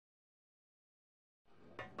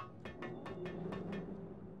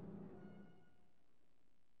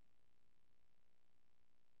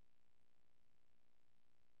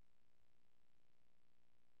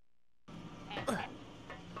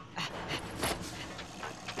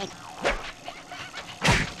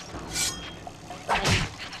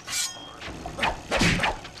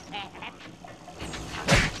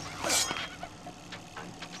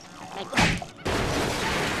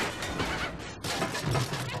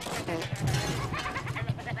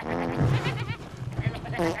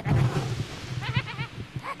Hey,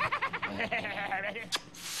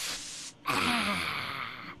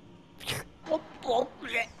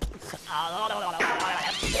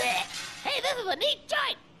 this is a neat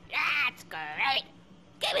joint. That's great.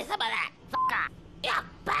 Give me some of that. Fuck off. You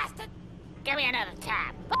bastard. Give me another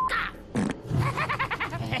tab. Fuck off.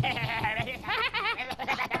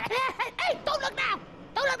 Hey, don't look now.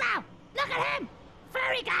 Don't look now. Look at him.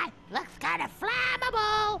 Furry guy. Looks kind of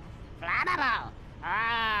flammable. Flammable. Oh,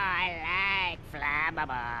 I like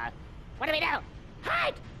flammable. What do we do?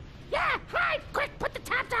 Hide. Yeah, hide. Quick, put the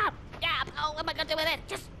tabs up. Yeah, oh, what am I going to do with it?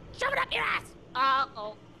 Just shove it up your ass.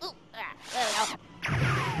 Oh. Ooh, there we go.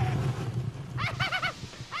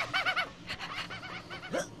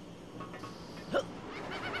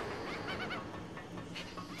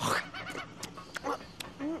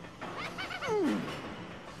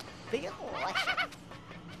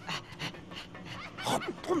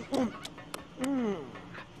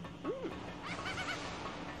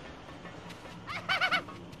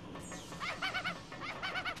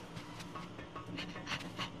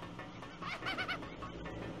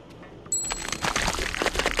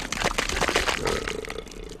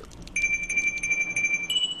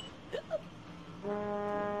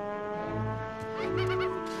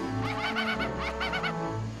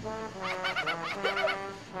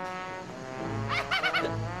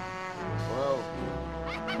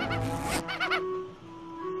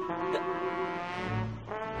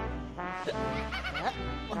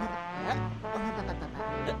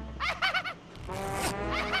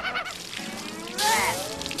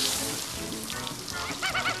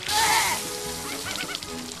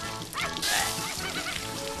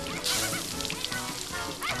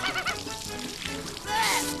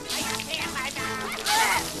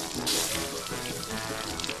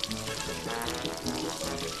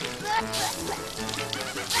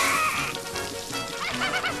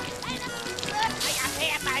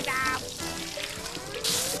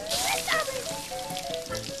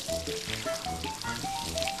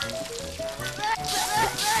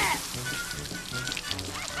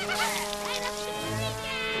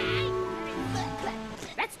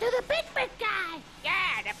 Let's do the big guy!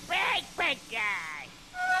 Yeah, the big guy!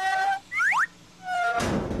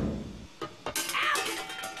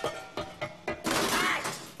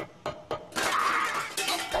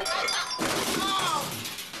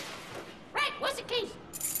 Right, where's the keys?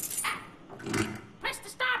 Press the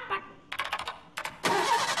start button.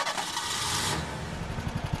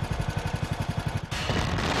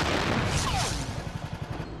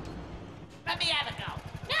 Let me have a go.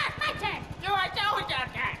 Yeah, my turn. You are always your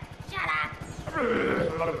turn. Shut up.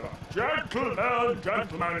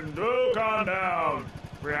 Gentlemen, do calm down.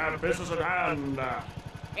 We have business at hand.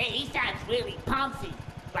 Hey, he sounds really poncy.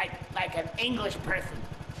 Like an English person.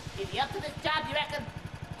 Is he up to this job, you reckon?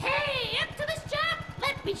 Hey, up to this job?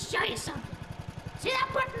 Let me show you something. See that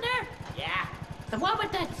button there? Yeah. The one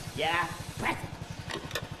with the... Yeah. Press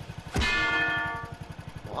it.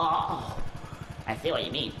 Whoa. I see what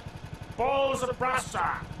you mean. Balls of brass,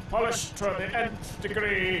 polished to the nth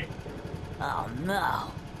degree. Oh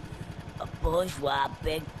no. A bourgeois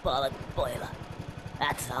big bullet boiler.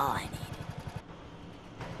 That's all I need.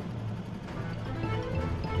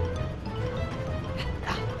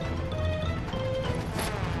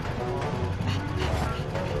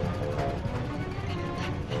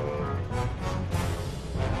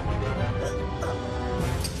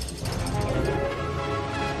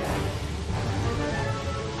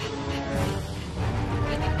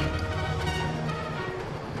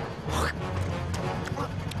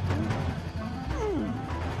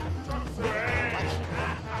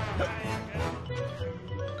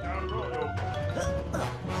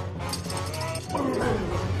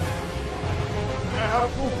 I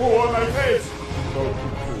have poo-poo on my face. Poo-poo.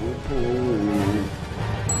 Poo-poo.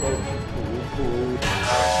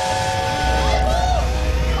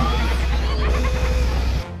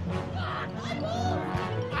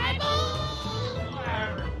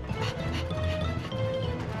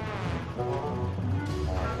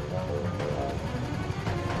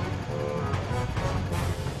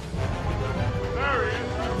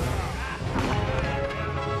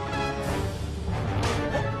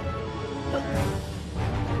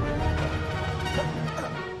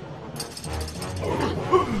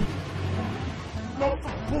 Not the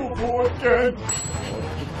poo-poo again.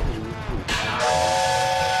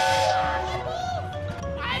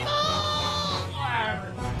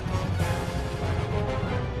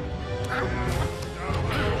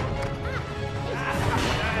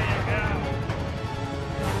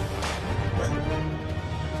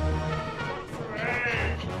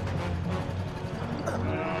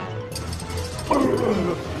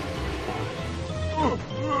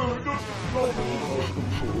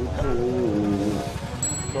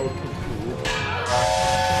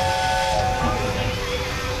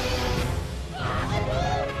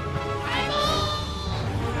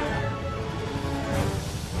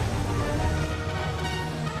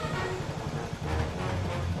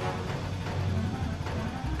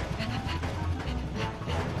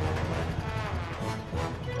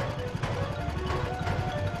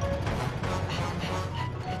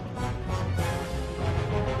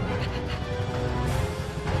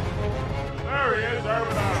 There he is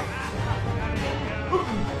over there.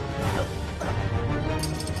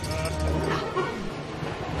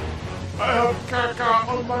 I have caca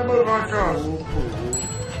on my maracas.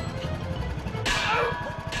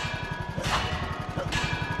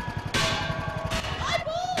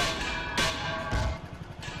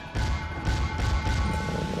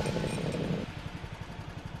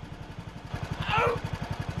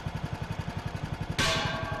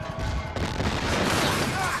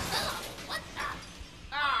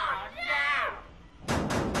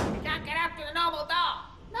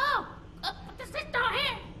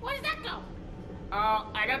 Oh,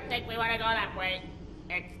 I don't think we want to go that way.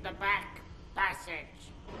 It's the back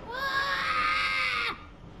passage. Ah!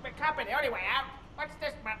 We're copping the only way out. What's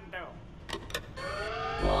this button do?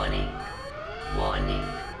 Warning. Warning.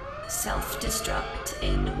 Self-destruct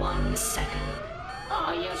in 1 second.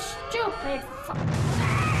 Oh, you stupid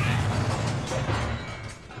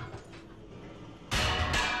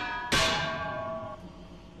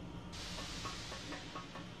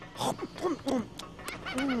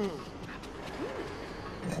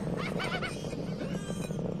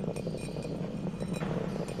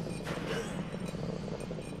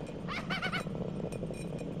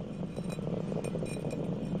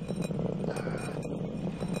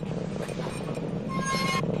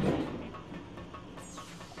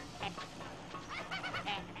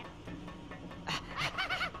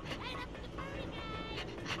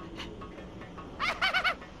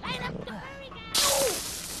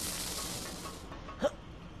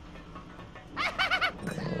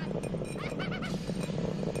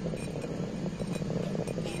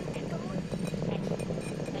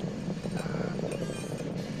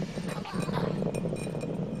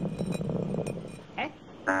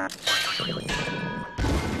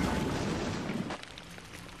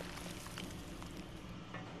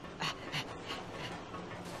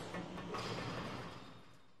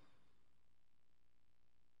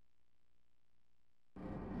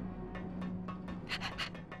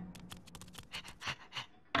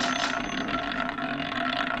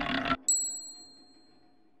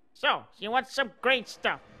So, you want some great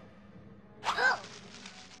stuff?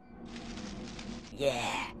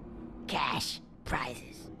 Yeah, cash,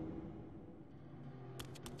 prizes.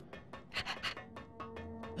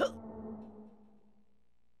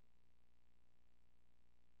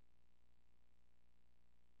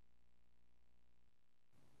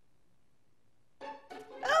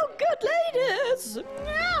 Oh, good ladies!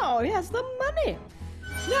 Now, here's the money.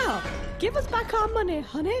 Now, give us back our money,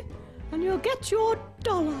 honey, and you'll get your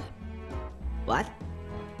 $1. What?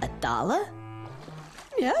 $1?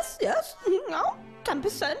 Yes, yes. Now,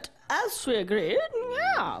 10%, as we agreed.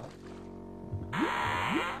 Now.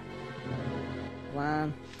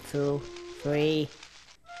 1, 2, 3,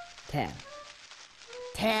 10.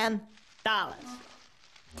 $10.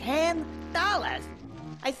 $10?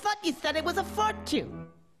 I thought you said it was a fortune.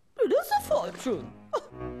 It is a fortune.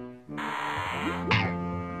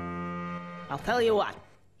 I'll tell you what.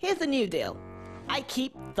 Here's the new deal. I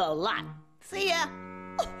keep the lot. See ya.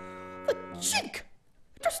 Oh, the cheek!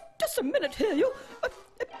 Just a minute here, you. What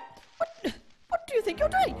do you think you're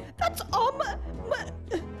doing? That's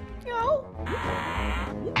you know.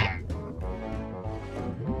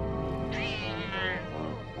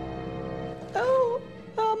 Oh,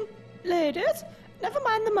 ladies, never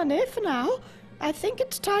mind the money for now. I think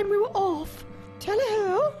it's time we were off.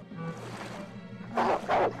 Tally-ho.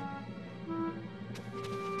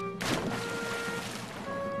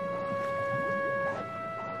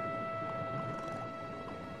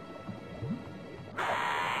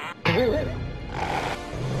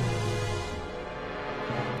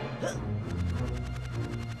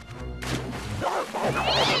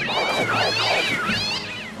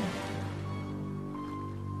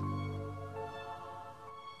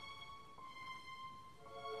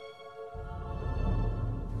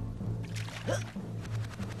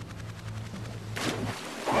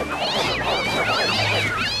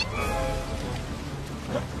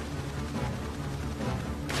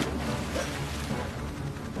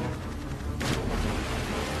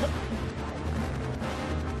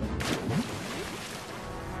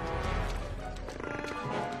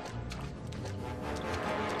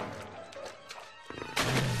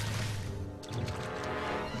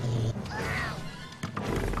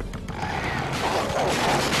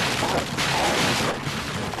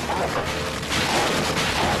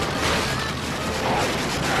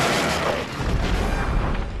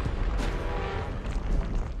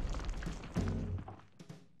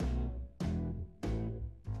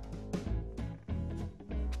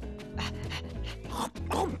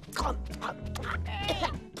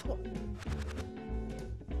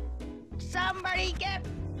 Somebody get...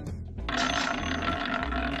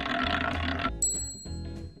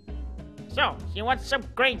 So, you want some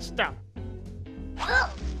great stuff?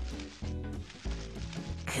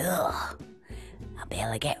 Cool. I'll be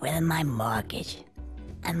able to get rid of my mortgage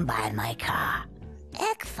and buy my car.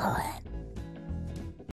 Excellent.